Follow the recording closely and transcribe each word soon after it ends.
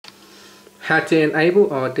how to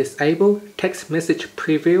enable or disable text message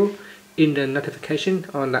preview in the notification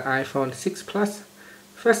on the iPhone 6 Plus.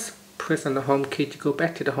 First, press on the home key to go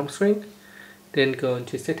back to the home screen. Then go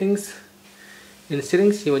into settings. In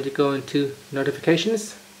settings, you want to go into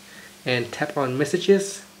notifications and tap on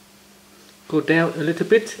messages. Go down a little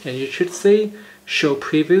bit and you should see show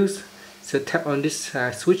previews. So tap on this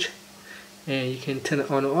switch and you can turn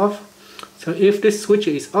it on or off. So if this switch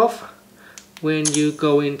is off, when you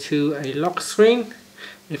go into a lock screen,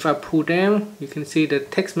 if I pull down, you can see the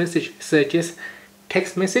text message says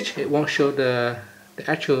text message. It won't show the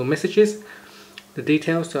actual messages, the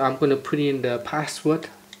details. So I'm going to put in the password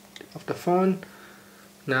of the phone.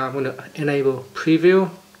 Now I'm going to enable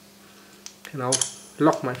preview and I'll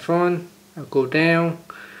lock my phone. I'll go down.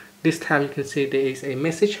 This time you can see there is a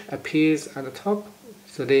message appears at the top.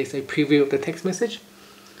 So there is a preview of the text message.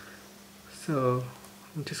 So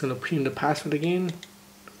I'm just going to put in the password again.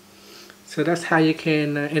 So that's how you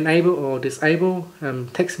can enable or disable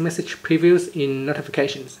text message previews in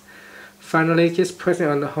notifications. Finally, just press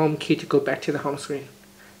on the home key to go back to the home screen.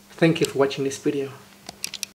 Thank you for watching this video.